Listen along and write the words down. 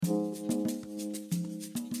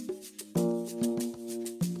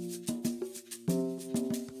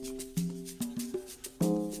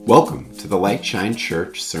Welcome to the Light Shine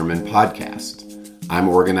Church Sermon Podcast. I'm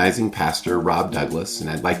organizing pastor Rob Douglas, and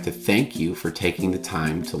I'd like to thank you for taking the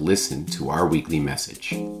time to listen to our weekly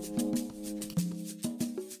message.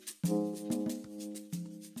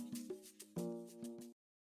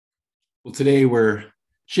 Well, today we're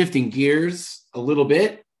shifting gears a little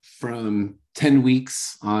bit from 10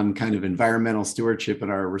 weeks on kind of environmental stewardship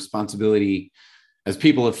and our responsibility as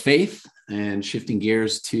people of faith, and shifting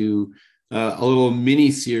gears to a little mini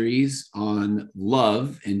series on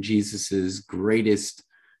love and Jesus's greatest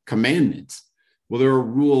commandment. Well, there are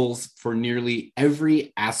rules for nearly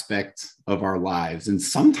every aspect of our lives, and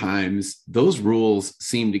sometimes those rules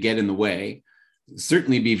seem to get in the way,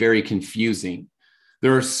 certainly be very confusing.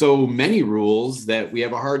 There are so many rules that we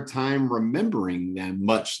have a hard time remembering them,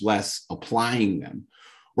 much less applying them.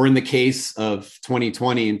 Or in the case of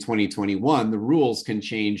 2020 and 2021, the rules can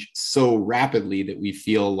change so rapidly that we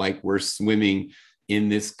feel like we're swimming in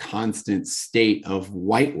this constant state of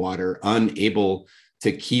whitewater, unable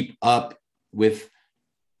to keep up with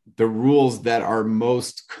the rules that are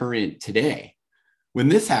most current today. When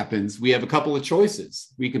this happens, we have a couple of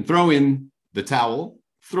choices. We can throw in the towel,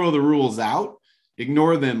 throw the rules out,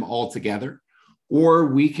 ignore them altogether, or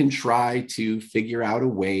we can try to figure out a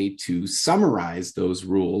way to summarize those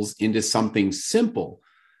rules into something simple,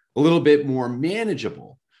 a little bit more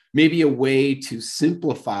manageable, maybe a way to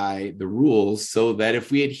simplify the rules so that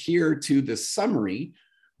if we adhere to the summary,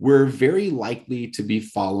 we're very likely to be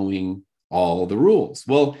following all the rules.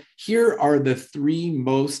 Well, here are the three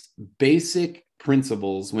most basic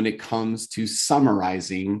principles when it comes to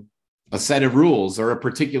summarizing a set of rules or a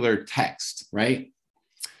particular text, right?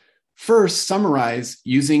 First, summarize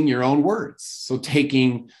using your own words. So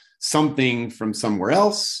taking something from somewhere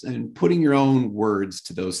else and putting your own words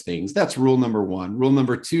to those things. That's rule number one. Rule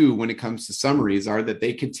number two, when it comes to summaries, are that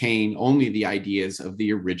they contain only the ideas of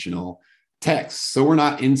the original text. So we're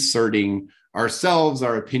not inserting ourselves,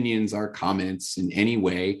 our opinions, our comments in any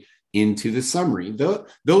way into the summary.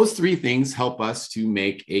 Those three things help us to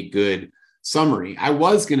make a good summary. I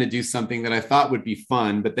was going to do something that I thought would be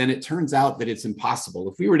fun, but then it turns out that it's impossible.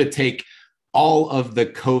 If we were to take all of the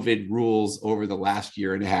COVID rules over the last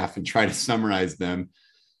year and a half and try to summarize them,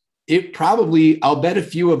 I'll bet a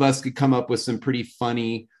few of us could come up with some pretty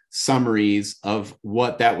funny summaries of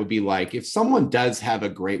what that would be like. If someone does have a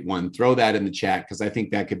great one, throw that in the chat, because I think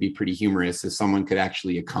that could be pretty humorous if someone could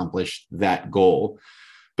actually accomplish that goal.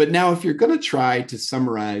 But now, if you're going to try to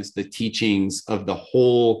summarize the teachings of the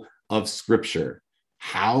whole of Scripture,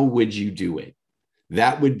 how would you do it?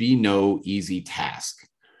 That would be no easy task.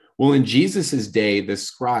 Well, in Jesus's day, the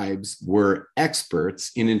scribes were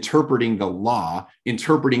experts in interpreting the law,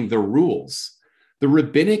 interpreting the rules. The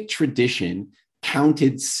rabbinic tradition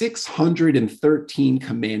counted 613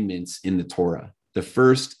 commandments in the Torah, the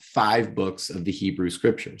first 5 books of the Hebrew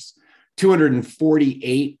Scriptures.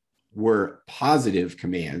 248 were positive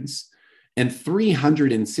commands, and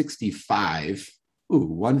 365,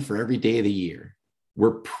 one for every day of the year,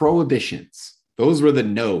 were prohibitions. Those were the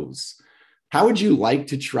no's. How would you like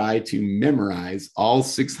to try to memorize all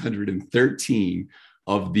 613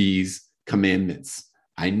 of these commandments?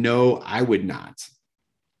 I know I would not.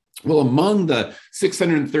 Well, among the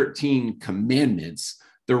 613 commandments,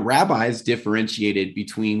 the rabbis differentiated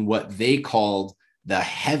between what they called the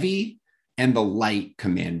heavy and the light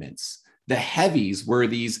commandments. The heavies were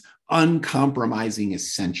these uncompromising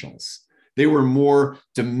essentials. They were more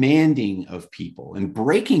demanding of people, and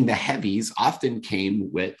breaking the heavies often came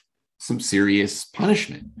with some serious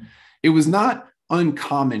punishment. It was not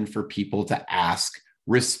uncommon for people to ask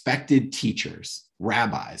respected teachers,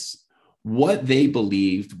 rabbis, what they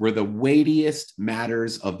believed were the weightiest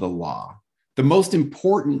matters of the law, the most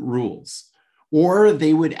important rules, or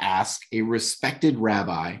they would ask a respected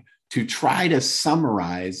rabbi to try to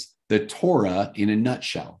summarize the Torah in a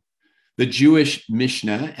nutshell. The Jewish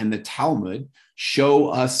Mishnah and the Talmud show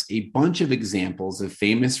us a bunch of examples of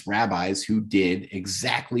famous rabbis who did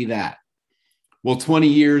exactly that. Well, 20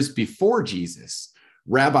 years before Jesus,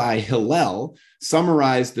 Rabbi Hillel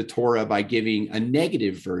summarized the Torah by giving a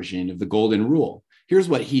negative version of the Golden Rule. Here's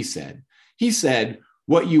what he said. He said,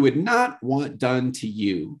 "What you would not want done to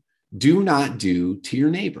you, do not do to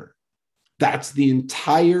your neighbor." That's the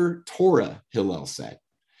entire Torah, Hillel said.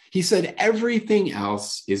 He said everything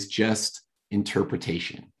else is just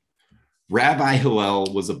interpretation. Rabbi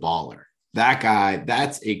Hillel was a baller. That guy,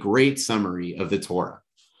 that's a great summary of the Torah.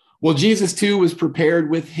 Well, Jesus too was prepared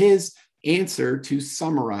with his answer to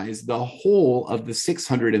summarize the whole of the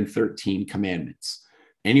 613 commandments.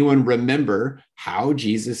 Anyone remember how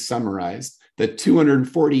Jesus summarized the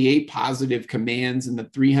 248 positive commands and the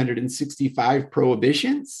 365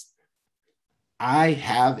 prohibitions? I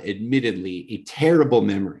have admittedly a terrible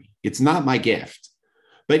memory. It's not my gift,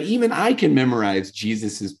 but even I can memorize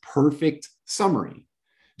Jesus's perfect summary.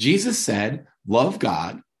 Jesus said, love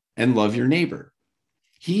God and love your neighbor.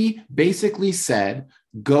 He basically said,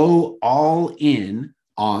 go all in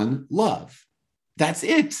on love. That's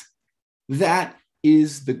it. That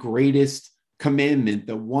is the greatest commandment,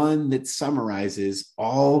 the one that summarizes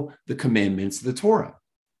all the commandments of the Torah.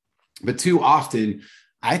 But too often,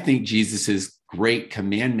 I think Jesus's great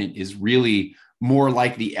commandment is really more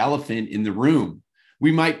like the elephant in the room.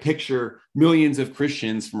 We might picture millions of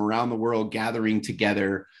Christians from around the world gathering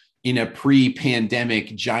together in a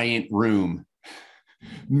pre-pandemic giant room,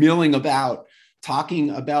 milling about,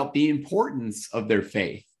 talking about the importance of their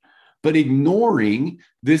faith, but ignoring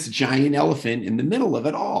this giant elephant in the middle of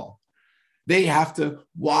it all. They have to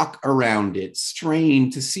walk around it, strain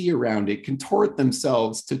to see around it, contort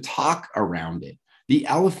themselves to talk around it. The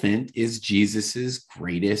elephant is Jesus's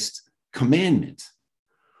greatest commandment.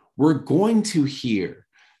 We're going to hear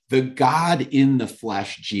the God in the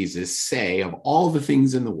flesh Jesus say of all the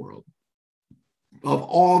things in the world, of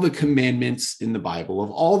all the commandments in the Bible,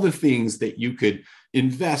 of all the things that you could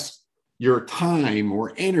invest your time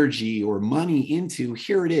or energy or money into,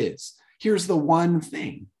 here it is. Here's the one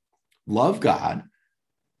thing. Love God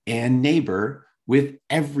and neighbor with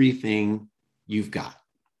everything you've got.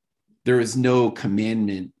 There is no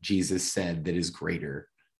commandment, Jesus said, that is greater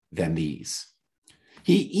than these.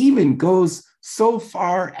 He even goes so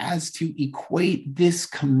far as to equate this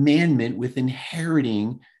commandment with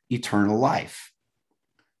inheriting eternal life.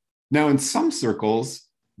 Now, in some circles,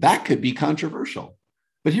 that could be controversial.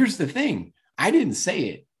 But here's the thing. I didn't say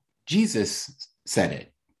it. Jesus said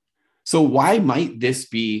it. So why might this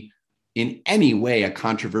be in any way a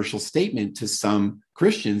controversial statement to some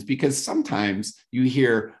Christians? Because sometimes you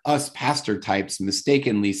hear us pastor types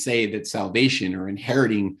mistakenly say that salvation or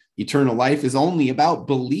inheriting eternal life is only about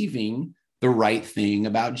believing the right thing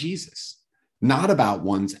about Jesus, not about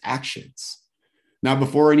one's actions. Now,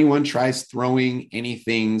 before anyone tries throwing any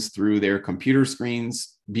things through their computer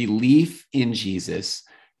screens, belief in Jesus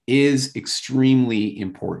is extremely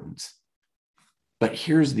important. But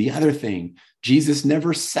here's the other thing. Jesus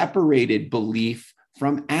never separated belief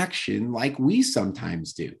from action like we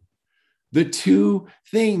sometimes do. The two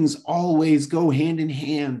things always go hand in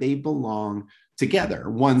hand. They belong together.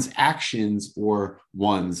 One's actions or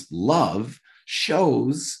one's love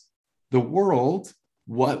shows the world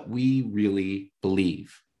what we really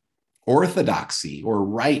believe. Orthodoxy or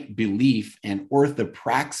right belief and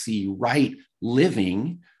orthopraxy, right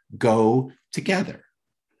living, go together.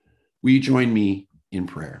 Will you join me in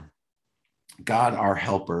prayer? God, our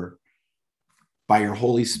helper, by your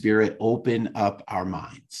Holy Spirit, open up our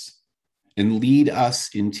minds and lead us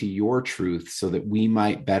into your truth so that we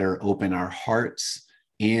might better open our hearts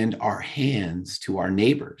and our hands to our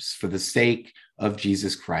neighbors for the sake of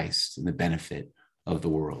Jesus Christ and the benefit of the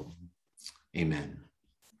world. Amen.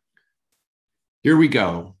 Here we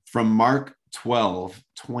go from Mark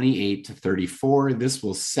 12:28 to 34. This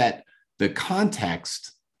will set the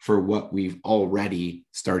context for what we've already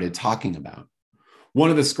started talking about. One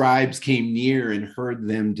of the scribes came near and heard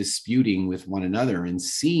them disputing with one another, and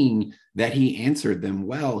seeing that he answered them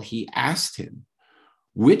well, he asked him,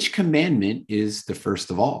 "Which commandment is the first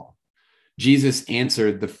of all?" Jesus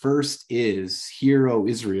answered, "The first is, Hear, O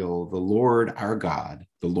Israel, the Lord our God,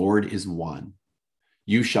 the Lord is one.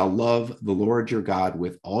 You shall love the Lord your God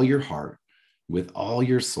with all your heart, with all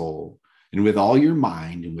your soul, and with all your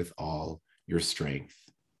mind, and with all your strength.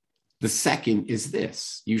 The second is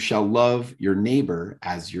this, you shall love your neighbor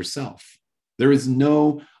as yourself. There is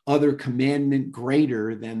no other commandment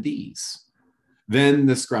greater than these." Then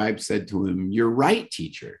the scribe said to him, "You're right,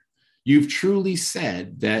 teacher. You've truly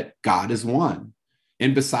said that God is one,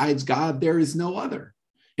 and besides God, there is no other.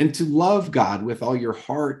 And to love God with all your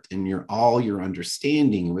heart and all your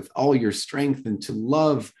understanding, and with all your strength, and to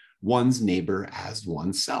love one's neighbor as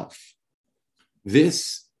oneself.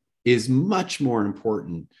 This is much more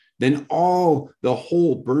important than all the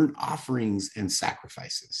whole burnt offerings and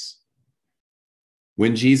sacrifices."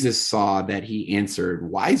 When Jesus saw that he answered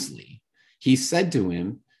wisely, he said to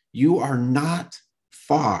him, "You are not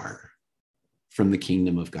far from the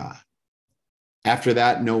kingdom of God." After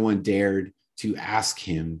that, no one dared to ask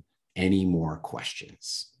him any more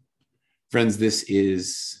questions. Friends, this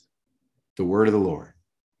is the word of the Lord.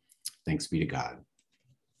 Thanks be to God.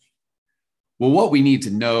 Well, what we need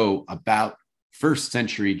to know about first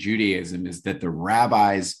century Judaism is that the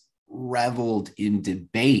rabbis reveled in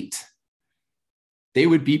debate They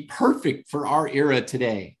would be perfect for our era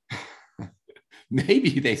today.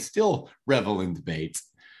 Maybe they still revel in debates.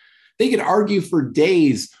 They could argue for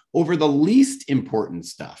days over the least important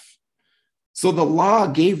stuff. So the law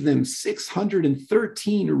gave them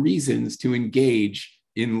 613 reasons to engage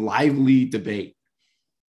in lively debate.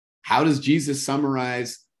 How does Jesus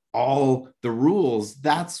summarize all the rules?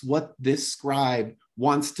 That's what this scribe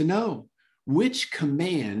wants to know. Which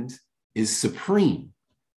command is supreme?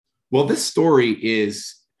 Well, this story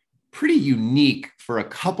is pretty unique for a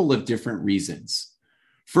couple of different reasons.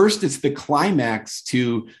 First, it's the climax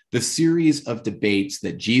to the series of debates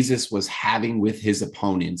that Jesus was having with his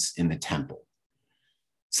opponents in the temple.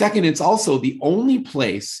 Second, it's also the only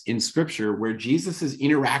place in Scripture where Jesus'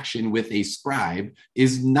 interaction with a scribe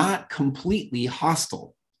is not completely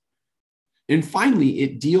hostile. And finally,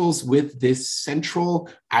 it deals with this central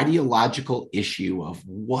ideological issue of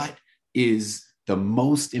what is the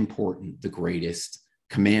most important, the greatest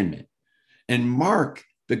commandment. And Mark,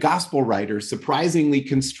 the gospel writer, surprisingly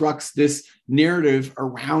constructs this narrative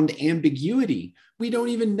around ambiguity. We don't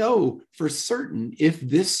even know for certain if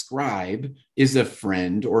this scribe is a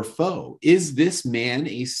friend or foe. Is this man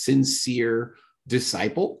a sincere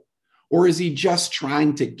disciple? Or is he just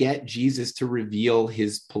trying to get Jesus to reveal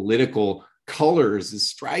his political colors, his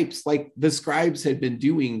stripes, like the scribes had been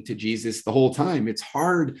doing to Jesus the whole time? It's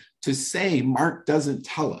hard to say. Mark doesn't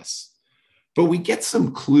tell us. But we get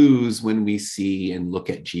some clues when we see and look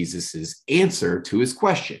at Jesus's answer to his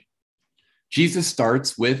question. Jesus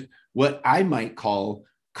starts with what I might call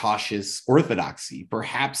cautious orthodoxy,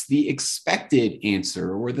 perhaps the expected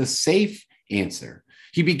answer or the safe answer.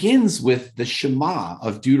 He begins with the Shema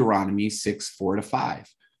of Deuteronomy 6:4-5.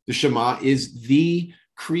 The Shema is the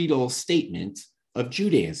creedal statement of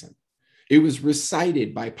Judaism. It was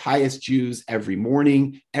recited by pious Jews every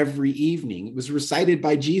morning, every evening. It was recited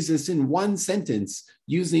by Jesus in one sentence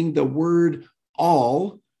using the word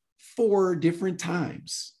all 4 different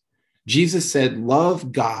times. Jesus said,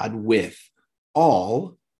 love God with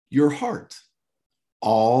all your heart,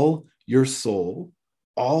 all your soul,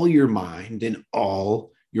 all your mind, and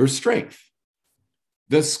all your strength.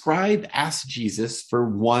 The scribe asked Jesus for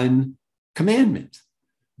one commandment.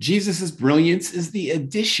 Jesus's brilliance is the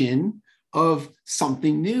addition of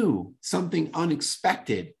something new, something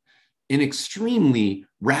unexpected, an extremely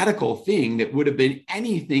radical thing that would have been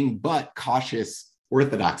anything but cautious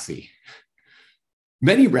orthodoxy.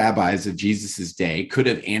 Many rabbis of Jesus's day could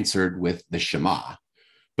have answered with the Shema,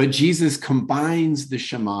 but Jesus combines the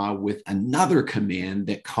Shema with another command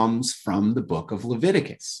that comes from the book of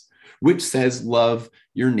Leviticus, which says, love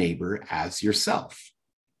your neighbor as yourself.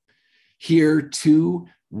 Here, 2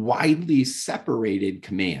 widely separated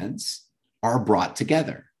commands are brought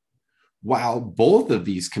together. While both of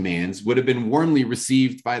these commands would have been warmly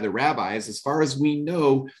received by the rabbis, as far as we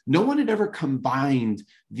know, no one had ever combined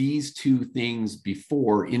these 2 things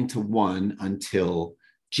before into one until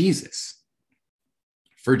Jesus.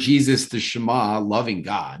 For Jesus, the Shema, loving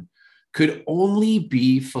God, could only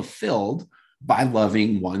be fulfilled by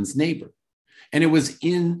loving one's neighbor. And it was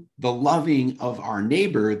in the loving of our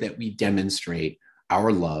neighbor that we demonstrate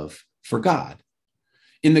our love for God.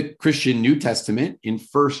 In the Christian New Testament, in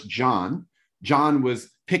 1 John, John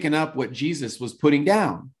was picking up what Jesus was putting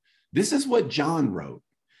down. This is what John wrote.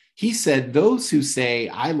 He said, those who say,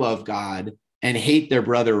 I love God and hate their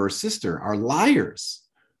brother or sister are liars.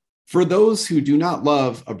 For those who do not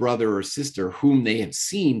love a brother or sister whom they have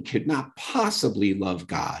seen could not possibly love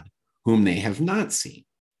God, whom they have not seen.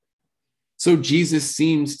 So Jesus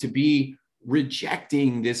seems to be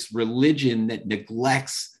rejecting this religion that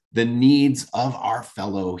neglects the needs of our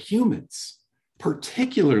fellow humans,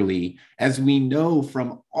 particularly as we know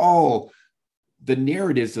from all the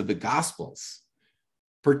narratives of the Gospels,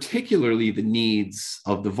 particularly the needs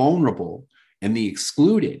of the vulnerable and the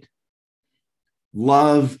excluded.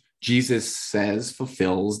 Love, Jesus says,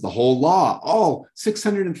 fulfills the whole law, all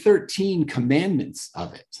 613 commandments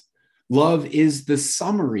of it. Love is the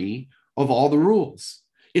summary of all the rules.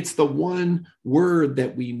 It's the one word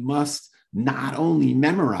that we must not only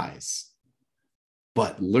memorize,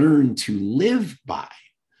 but learn to live by.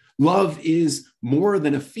 Love is more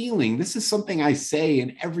than a feeling. This is something I say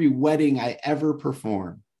in every wedding I ever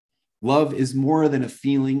perform. Love is more than a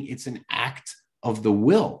feeling. It's an act of the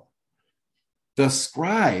will. The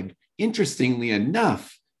scribe, interestingly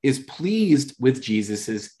enough, is pleased with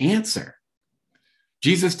Jesus's answer.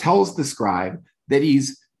 Jesus tells the scribe that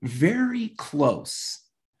he's very close,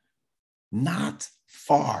 not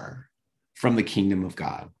far from the kingdom of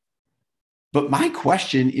God. But my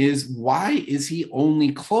question is, why is he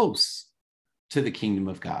only close to the kingdom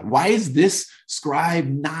of God? Why is this scribe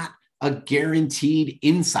not a guaranteed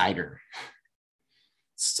insider.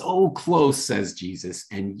 So close, says Jesus,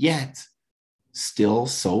 and yet still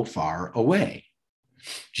so far away.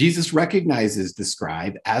 Jesus recognizes the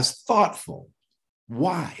scribe as thoughtful,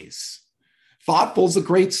 wise. Thoughtful is a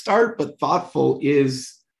great start, but thoughtful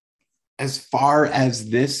is as far as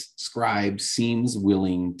this scribe seems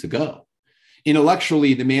willing to go.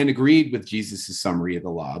 Intellectually, the man agreed with Jesus' summary of the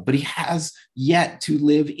law, but he has yet to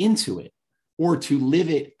live into it or to live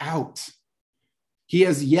it out. He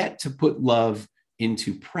has yet to put love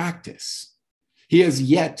into practice. He has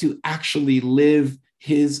yet to actually live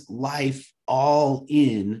his life all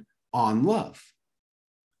in on love.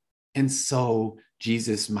 And so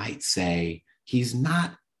Jesus might say he's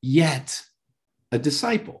not yet a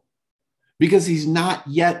disciple because he's not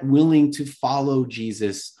yet willing to follow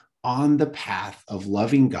Jesus on the path of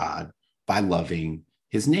loving God by loving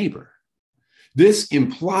his neighbor. This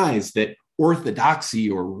implies that orthodoxy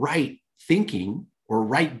or right thinking or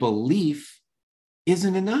right belief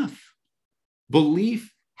isn't enough.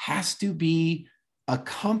 Belief has to be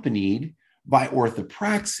accompanied by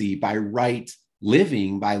orthopraxy, by right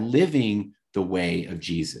living, by living the way of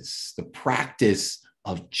Jesus, the practice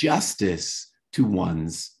of justice to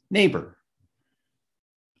one's neighbor.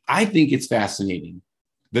 I think it's fascinating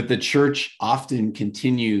that the church often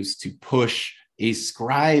continues to push a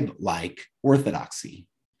scribe-like orthodoxy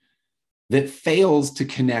that fails to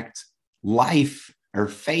connect life or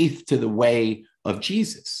faith to the way of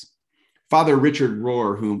Jesus. Father Richard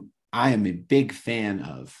Rohr, whom I am a big fan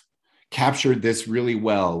of, captured this really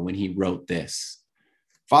well when he wrote this.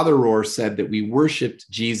 Father Rohr said that we worshiped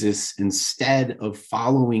Jesus instead of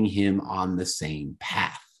following him on the same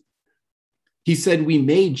path. He said we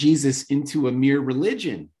made Jesus into a mere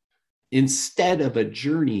religion instead of a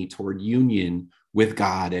journey toward union with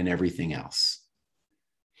God and everything else.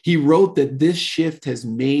 He wrote that this shift has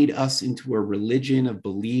made us into a religion of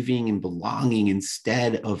believing and belonging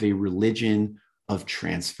instead of a religion of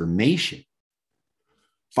transformation.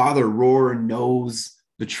 Father Rohr knows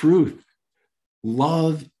the truth.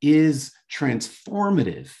 Love is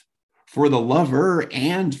transformative for the lover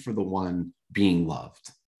and for the one being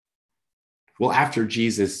loved. Well, after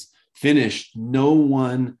Jesus finished, no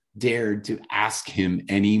one dared to ask him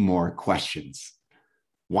any more questions.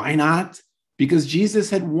 Why not? Because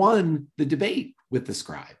Jesus had won the debate with the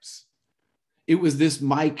scribes. It was this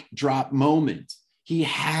mic drop moment. He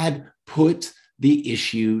had put the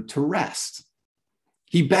issue to rest.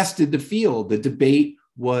 He bested the field. The debate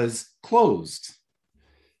was closed.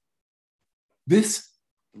 This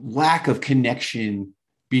lack of connection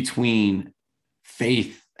between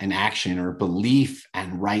faith and action, or belief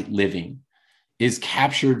and right living, is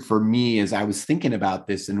captured for me as I was thinking about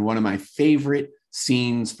this in one of my favorite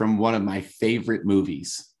scenes from one of my favorite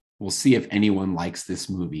movies. We'll see if anyone likes this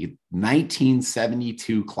movie.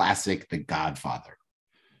 1972 classic, The Godfather.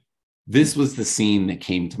 This was the scene that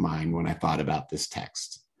came to mind when I thought about this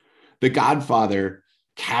text. The Godfather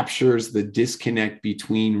captures the disconnect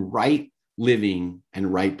between right living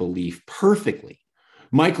and right belief perfectly.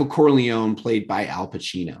 Michael Corleone, played by Al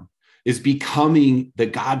Pacino, is becoming the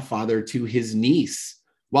godfather to his niece,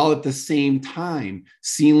 while at the same time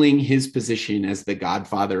sealing his position as the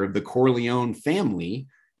godfather of the Corleone family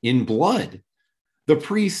in blood. The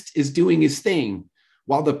priest is doing his thing,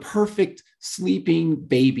 while the perfect sleeping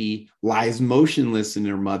baby lies motionless in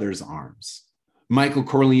her mother's arms. Michael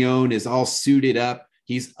Corleone is all suited up.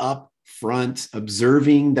 He's up front,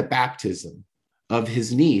 observing the baptism of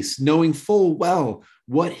his niece, knowing full well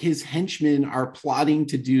what his henchmen are plotting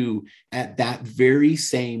to do at that very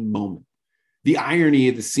same moment. The irony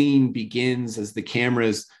of the scene begins as the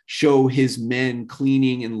cameras show his men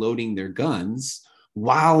cleaning and loading their guns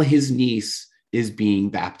while his niece is being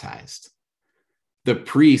baptized. The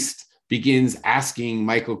priest begins asking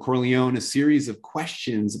Michael Corleone a series of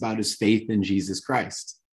questions about his faith in Jesus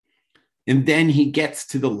Christ. And then he gets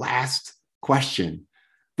to the last question,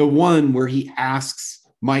 the one where he asks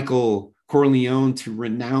Michael Corleone to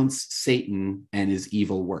renounce Satan and his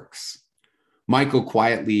evil works. Michael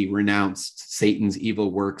quietly renounced Satan's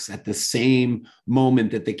evil works at the same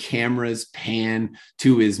moment that the cameras pan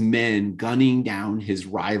to his men gunning down his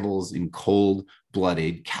rivals in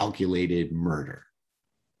cold-blooded, calculated murder.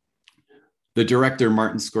 The director,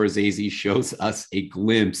 Martin Scorsese, shows us a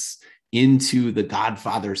glimpse into the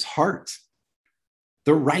Godfather's heart.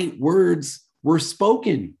 The right words were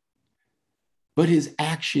spoken, but his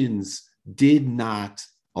actions did not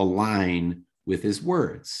align with his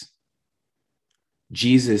words.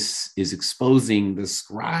 Jesus is exposing the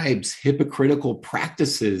scribes' hypocritical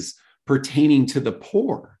practices pertaining to the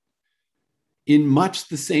poor. in much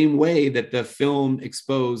the same way that the film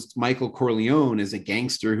exposed Michael Corleone as a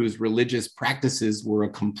gangster whose religious practices were a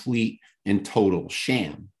complete and total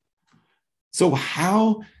sham. So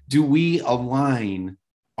how do we align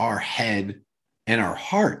our head and our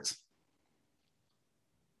heart?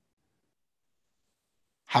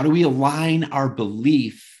 How do we align our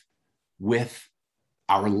belief with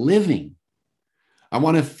our living? I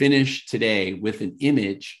want to finish today with an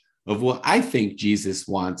image of what I think Jesus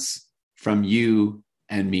wants from you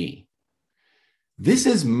and me. This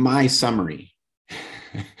is my summary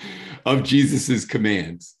of Jesus's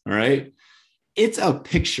commands, all right? It's a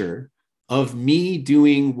picture of me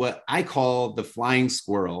doing what I call the flying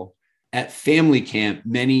squirrel at family camp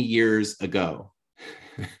many years ago.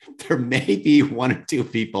 There may be one or two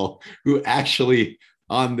people who actually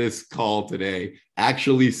on this call today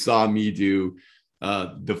actually saw me do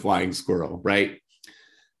the flying squirrel, right?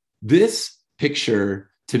 This picture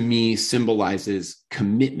to me symbolizes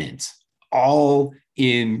commitment, all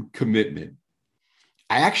in commitment.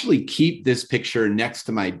 I actually keep this picture next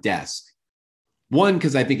to my desk. One,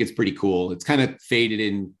 because I think it's pretty cool. It's kind of faded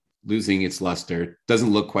and losing its luster.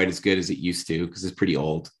 Doesn't look quite as good as it used to because it's pretty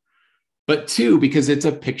old. But two, because it's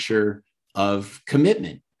a picture of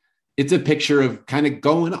commitment. It's a picture of kind of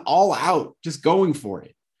going all out, just going for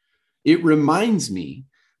it. It reminds me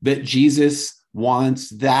that Jesus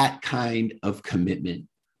wants that kind of commitment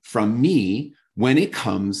from me when it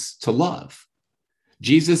comes to love.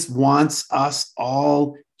 Jesus wants us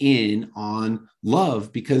all in on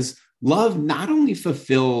love because love not only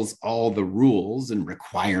fulfills all the rules and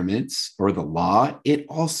requirements or the law, it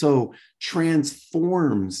also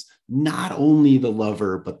transforms not only the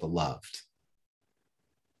lover, but the loved.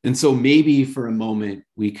 And so maybe for a moment,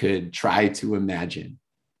 we could try to imagine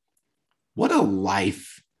what a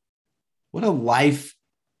life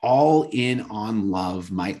all in on love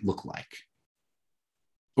might look like.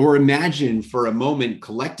 Or imagine for a moment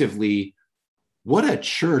collectively what a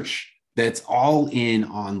church that's all in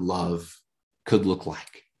on love could look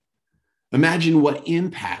like. Imagine what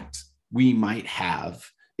impact we might have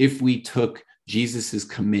if we took Jesus's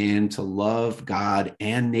command to love God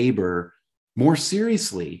and neighbor more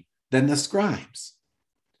seriously than the scribes.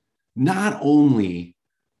 Not only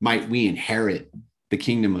might we inherit the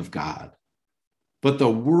kingdom of God, but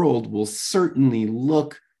the world will certainly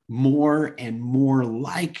look more and more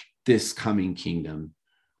like this coming kingdom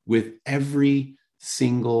with every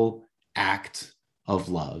single act of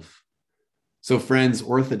love. So friends,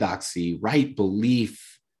 orthodoxy, right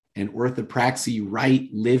belief, and orthopraxy, right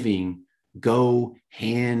living, go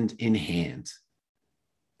hand in hand.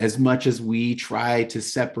 As much as we try to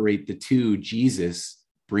separate the two, Jesus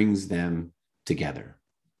brings them together.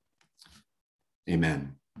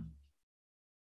 Amen.